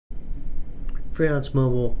Freeance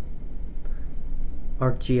Mobile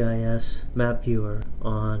ArcGIS map viewer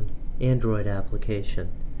on Android application.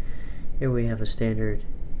 Here we have a standard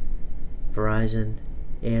Verizon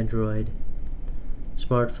Android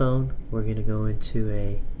smartphone. We're going to go into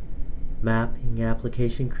a mapping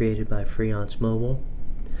application created by Freeance Mobile.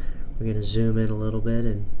 We're going to zoom in a little bit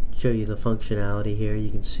and show you the functionality here. You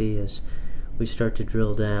can see as we start to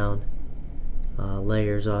drill down,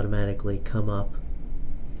 layers automatically come up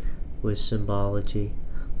with symbology.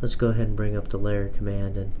 Let's go ahead and bring up the layer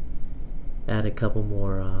command and add a couple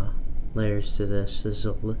more layers to this. This is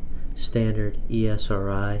a standard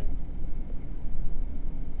ESRI.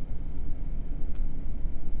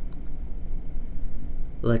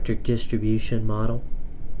 Electric distribution model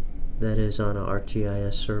that is on an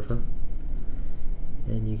ArcGIS server.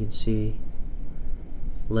 And you can see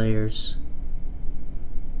layers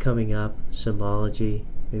coming up, symbology.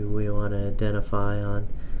 Maybe we want to identify on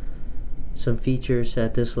some features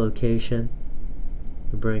at this location.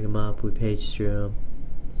 We bring them up, we page through them.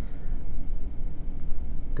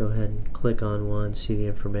 Go ahead and click on one, see the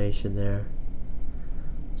information there.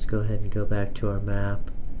 Let's go ahead and go back to our map.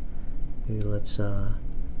 Maybe let's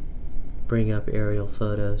bring up aerial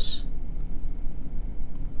photos.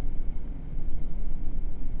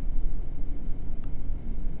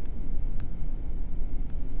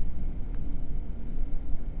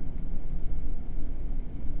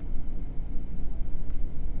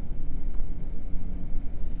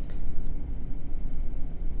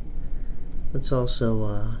 Let's also,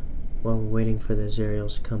 while we're waiting for those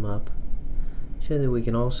aerials to come up, show that we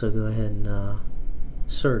can also go ahead and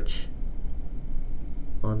search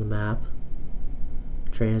on the map.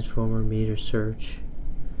 Transformer, meter search.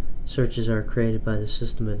 Searches are created by the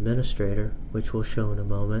system administrator, which we'll show in a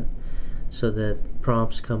moment, so that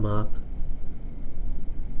prompts come up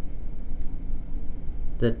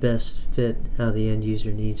that best fit how the end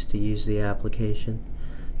user needs to use the application.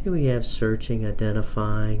 Here we have searching,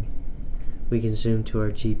 identifying. We can zoom to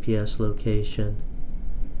our GPS location.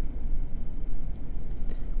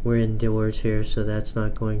 We're indoors here, so that's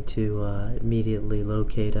not going to immediately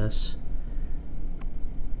locate us.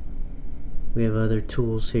 We have other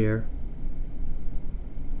tools here.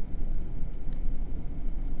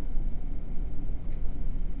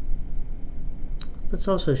 Let's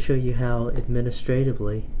also show you how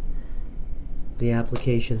administratively the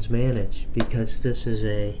application's managed, because this is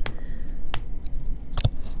a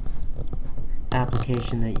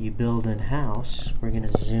application that you build in-house. We're going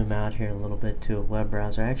to zoom out here a little bit to a web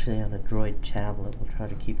browser, actually on a Droid tablet. We'll try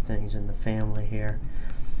to keep things in the family here.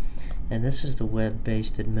 And this is the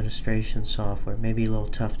web-based administration software. Maybe a little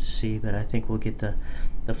tough to see, but I think we'll get the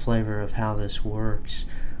flavor of how this works.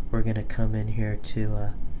 We're going to come in here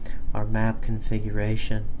to our map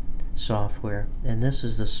configuration software, and this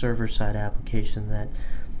is the server-side application that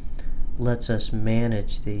lets us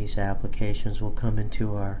manage these applications. We'll come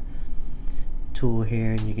into our tool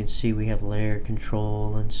here, and you can see we have layer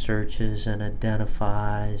control and searches and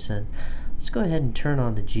identifies. And let's go ahead and turn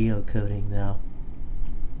on the geocoding now.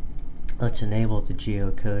 Let's enable the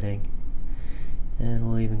geocoding, and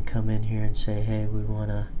we'll even come in here and say, hey, we want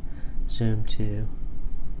to zoom to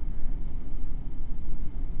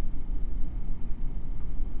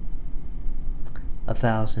a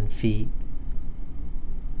 1,000 feet.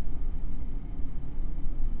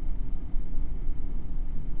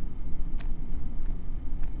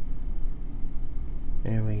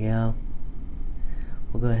 There we go.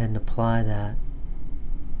 We'll go ahead and apply that.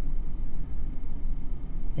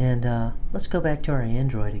 And let's go back to our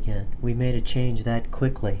Android again. We made a change that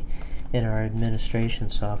quickly in our administration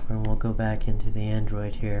software, and we'll go back into the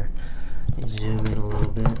Android here. Zoom in a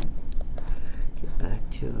little bit. Get back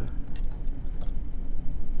to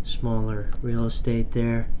a smaller real estate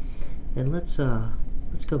there. And let's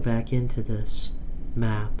go back into this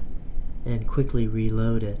map and quickly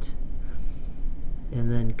reload it. And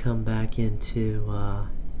then come back into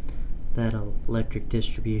that electric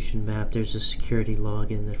distribution map. There's a security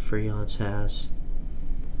login that Freeance has.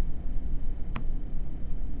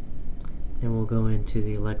 And we'll go into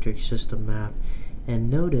the electric system map. And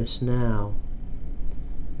notice now,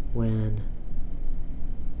 when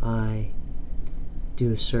I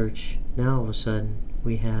do a search, now all of a sudden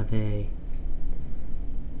we have a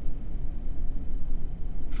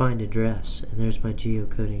find address, and there's my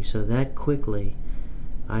geocoding. So that quickly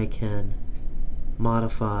I can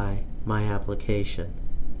modify my application.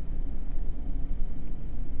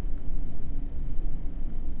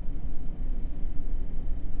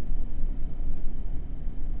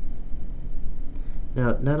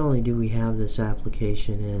 Now, not only do we have this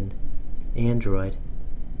application in Android,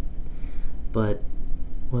 but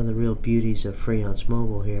one of the real beauties of Freeance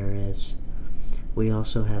Mobile here is we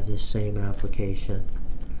also have this same application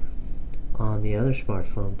on the other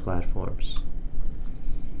smartphone platforms.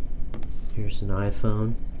 Here's an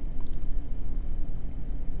iPhone.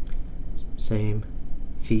 Same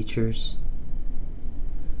features,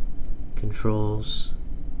 controls,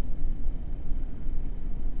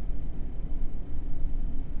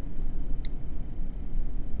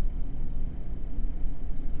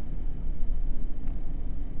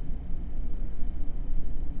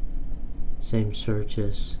 same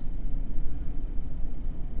searches.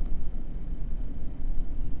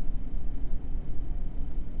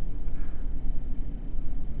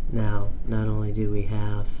 Now, not only do we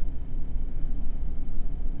have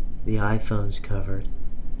the iPhones covered,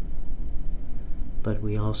 but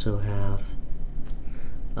we also have,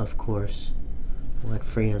 of course, what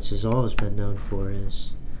Freeance has always been known for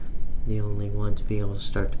is the only one to be able to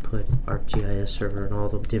start to put ArcGIS server on all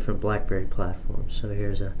the different BlackBerry platforms. So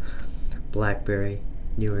here's a BlackBerry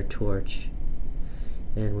newer torch,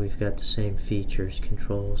 and we've got the same features,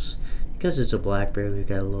 controls. Because it's a BlackBerry, we've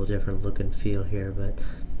got a little different look and feel here, but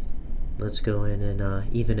let's go in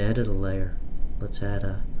and even edit a layer. Let's add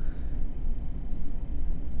a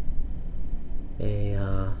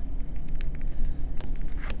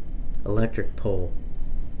electric pole.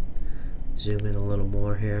 Zoom in a little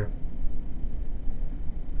more here.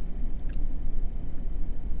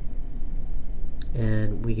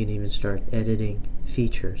 And we can even start editing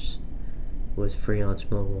features with Freeance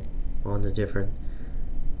Mobile on the different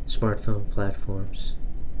smartphone platforms.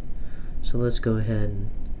 So let's go ahead and,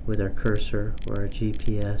 with our cursor or our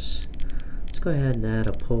GPS, let's go ahead and add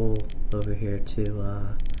a pole over here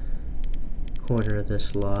to corner of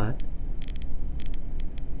this lot.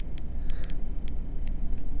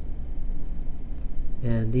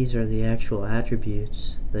 And these are the actual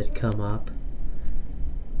attributes that come up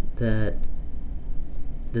that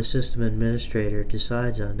the system administrator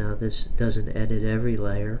decides on. Now, this doesn't edit every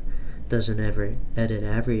layer, doesn't ever edit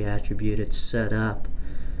every attribute. It's set up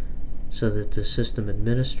so that the system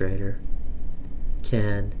administrator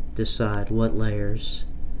can decide what layers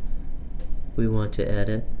we want to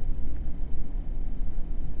edit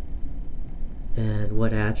and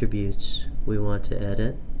what attributes we want to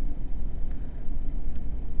edit.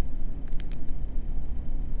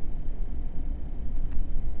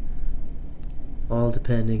 All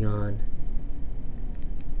depending on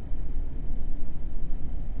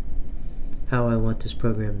how I want this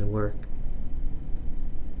program to work.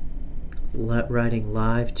 Writing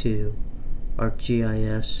live to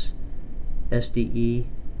ArcGIS SDE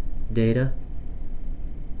data,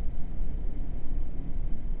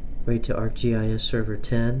 right to ArcGIS Server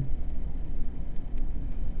 10,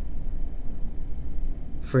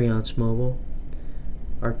 Freeance Mobile,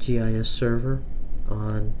 ArcGIS Server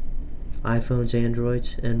on iPhones,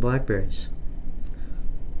 Androids, and BlackBerries.